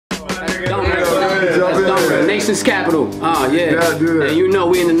Nation's capital. Yeah. And you know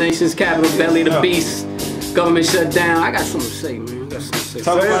we in the nation's capital, belly the beast. Government shut down. I got something to say, man.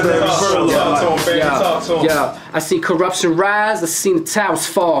 Talk about that. Yeah, I seen corruption rise, I seen the towers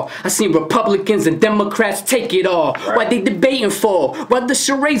fall. I seen Republicans and Democrats take it all. Why they debating for? Why the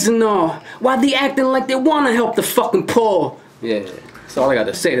charades and all? Why they acting like they wanna help the fucking poor? Yeah, that's all I got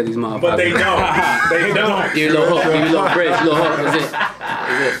to say to these motherfuckers. But they don't. They don't. Give you a little hook, give you a little bridge, a little hook, that's it.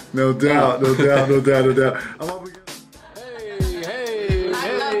 That's it. No doubt, no doubt, no doubt, no doubt.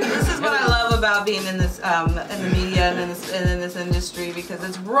 About being in this in the media and in this industry, because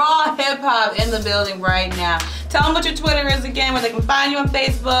it's raw hip hop in the building right now. Tell them what your Twitter is again, where they can find you on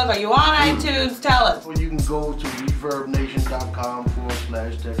Facebook. Are you on iTunes? Tell us. Well, you can go to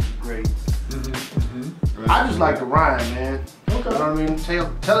reverbnation.com/Tex The Great. I just like to rhyme, man. Okay. You know what I mean?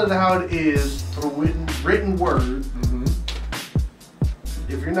 Tell it how it is through written word.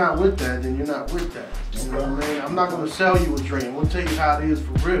 If you're not with that, then you're not with that. You know what I mean? I'm not gonna sell you a dream. We'll tell you how it is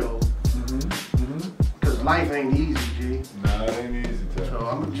for real. Cause life ain't easy, G. Nah, it ain't easy. So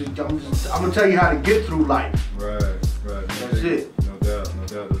I'm gonna tell you how to get through life. Right. That's it. No doubt.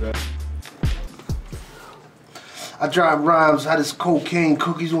 I drive rhymes, had this cocaine,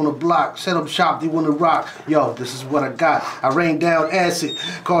 cookies on the block, set up shop, they wanna rock. Yo, this is what I got. I rain down acid,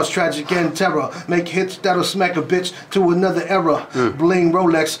 cause tragic and terror. Make hits that'll smack a bitch to another era. Bling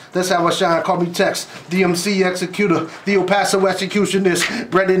Rolex, that's how I shine, call me Tex. The MC executor, the El Paso executionist.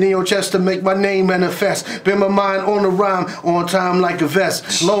 Breaded in your chest to make my name manifest. Bend my mind on the rhyme, on time like a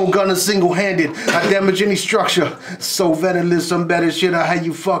vest. Lone gunner single-handed, I damage any structure. So venomous, some better shit, I had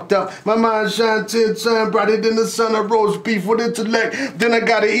you fucked up. My mind shine 10 times brighter than the sun. I roast beef with intellect, then I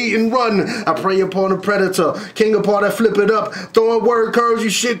gotta eat and run. I prey upon a predator, king apart, I flip it up. Throwing word curves, you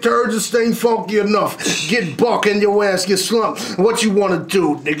shit turds, just ain't funky enough. Get buck and your ass get slumped. What you wanna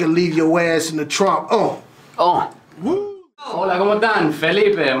do, nigga? Leave your ass in the trunk. Woo. Hola, ¿cómo están?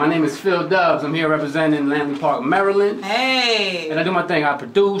 Felipe. My name is FiL.dUbz. I'm here representing Langley Park, Maryland. Hey. And I do my thing. I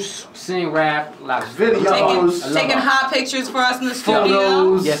produce, sing, rap, a lot of videos. Taking hot pictures for us in the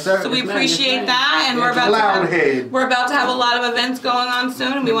studio. Yes, sir. So we appreciate that, and we're about to have a lot of events going on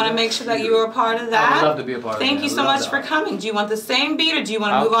soon, and we want to make sure that you are a part of that. I would love to be a part of that. Thank you so much for coming. Do you want the same beat, or do you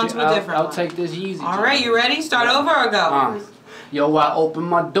want to move on to a different one? I'll take this easy. All right, you ready? Start over or go? Yo, I open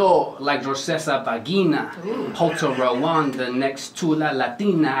my door like Rosessa Vagina. Hotel Rwanda next to La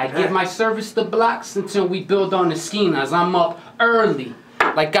Latina. I give my service to blocks until we build on the esquinas. I'm up early.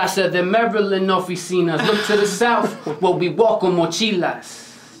 Like I said, the Maryland oficinas. Look to the south where we walk on mochilas.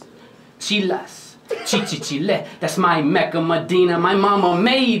 Chilas. Chichichile. That's my Mecca Medina. My mama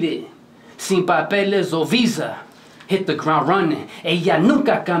made it. Sin papeles o visa. Hit the ground running. Ella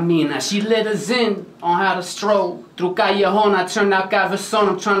nunca camina. She let us in on how to stroll. Through Callejón, I turned out Cabezon.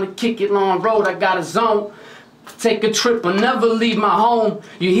 I'm trying to kick it long road. I got a zone. Take a trip but never leave my home.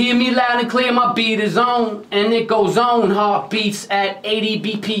 You hear me loud and clear, my beat is on. And it goes on. Heartbeats at 80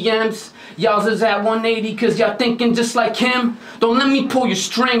 BPMs. Y'all's is at 180 cause y'all thinking just like him. Don't let me pull your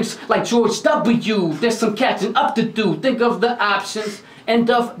strings like George W. There's some catching up to do. Think of the options and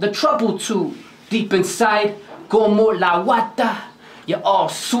of the trouble too. Deep inside, como la guata, you're all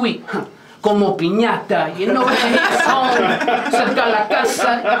sweet, como piñata. You know that it's home, cerca la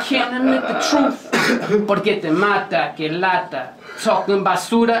casa, you can't admit the truth, porque te mata, que lata. Talking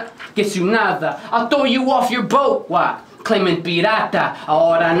basura, gets you nada. I'll throw you off your boat, what? Claiming pirata,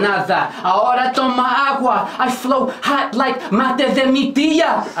 ahora nada, ahora toma agua. I flow hot like mate de mi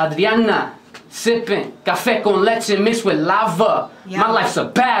tía, Adriana. Sipping café con leche mixed with lava. My life's a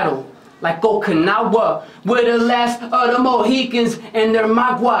battle. Like Okinawa, we're the last of the Mohicans and their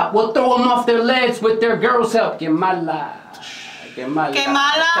magua. We'll throw them off their legs with their girls' help. Que mala. Que mala. Que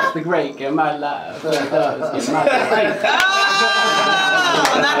mala. Tex The Great. Que mala. FiL.dUbz. Que mala.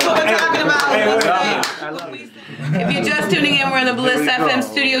 Oh, that's what we're talking about. If you're just tuning in, we're in the Bliss FM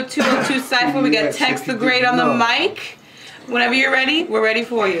Studio 202 Cipher. We got Tex The Great on the mic. Whenever you're ready, we're ready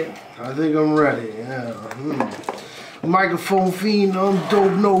for you. I think I'm ready, yeah. Microphone fiend, I'm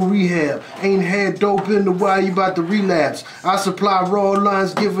dope, no rehab. Ain't had dope in the while, you about to relapse. I supply raw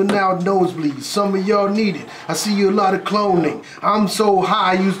lines, giving out nosebleeds. Some of y'all need it. I see you a lot of cloning. I'm so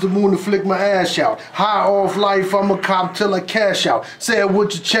high, I use the moon to flick my ass out. High off life, I'm a cop till I cash out. Say it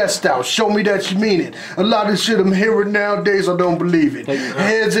with your chest out, show me that you mean it. A lot of shit I'm hearing nowadays, I don't believe it.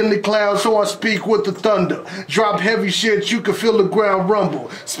 Heads in the clouds, so I speak with the thunder. Drop heavy shit, you can feel the ground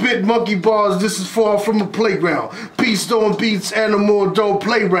rumble. Spit monkey bars, this is far from a playground. Beast on beats, animal don't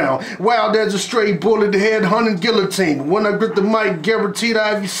play round. Wild as a stray bullet, head hunting guillotine. When I grip the mic, guaranteed I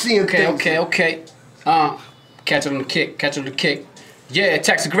have you seeing things. Okay. Catch him the kick, catch him the kick. Yeah,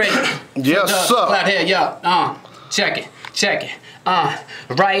 Tex The Great. Yes, sir. Out here, yo. Check it.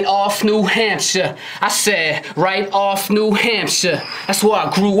 Right off New Hampshire. I said, right off New Hampshire. That's where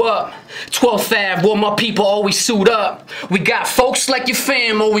I grew up. 12th Ave, where my people always suit up. We got folks like your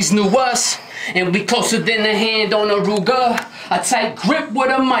fam always knew us. And we closer than a hand on a Ruger. A tight grip where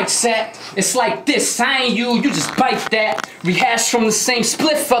the mic's at. It's like this, I ain't you just bite that. Rehash from the same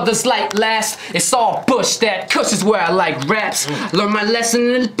spliff others like last. It's all bush, that kush is where I like raps. Learn my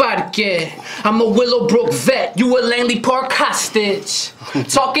lesson in the parque. I'm a Willowbrook vet, you a Langley Park hostage.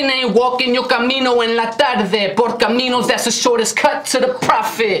 Talking ain't walking, yo camino en la tarde. Por caminos, that's the shortest cut to the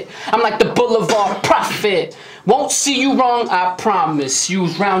profit. I'm like the boulevard prophet. Won't see you wrong, I promise.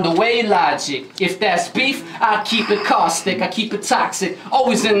 Use roundaway logic. If that's beef, I keep it caustic. I keep it toxic.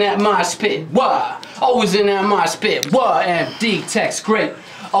 Always in that mosh pit. What? Always in that mosh pit. What? MD Tex Great.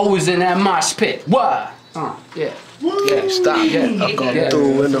 Always in that mosh pit. What? Yeah. Yeah, stop. Yeah. I'm going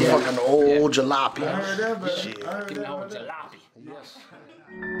through in the fucking old jalopy. I heard that, but Shit. Give me the old jalopy. Yes.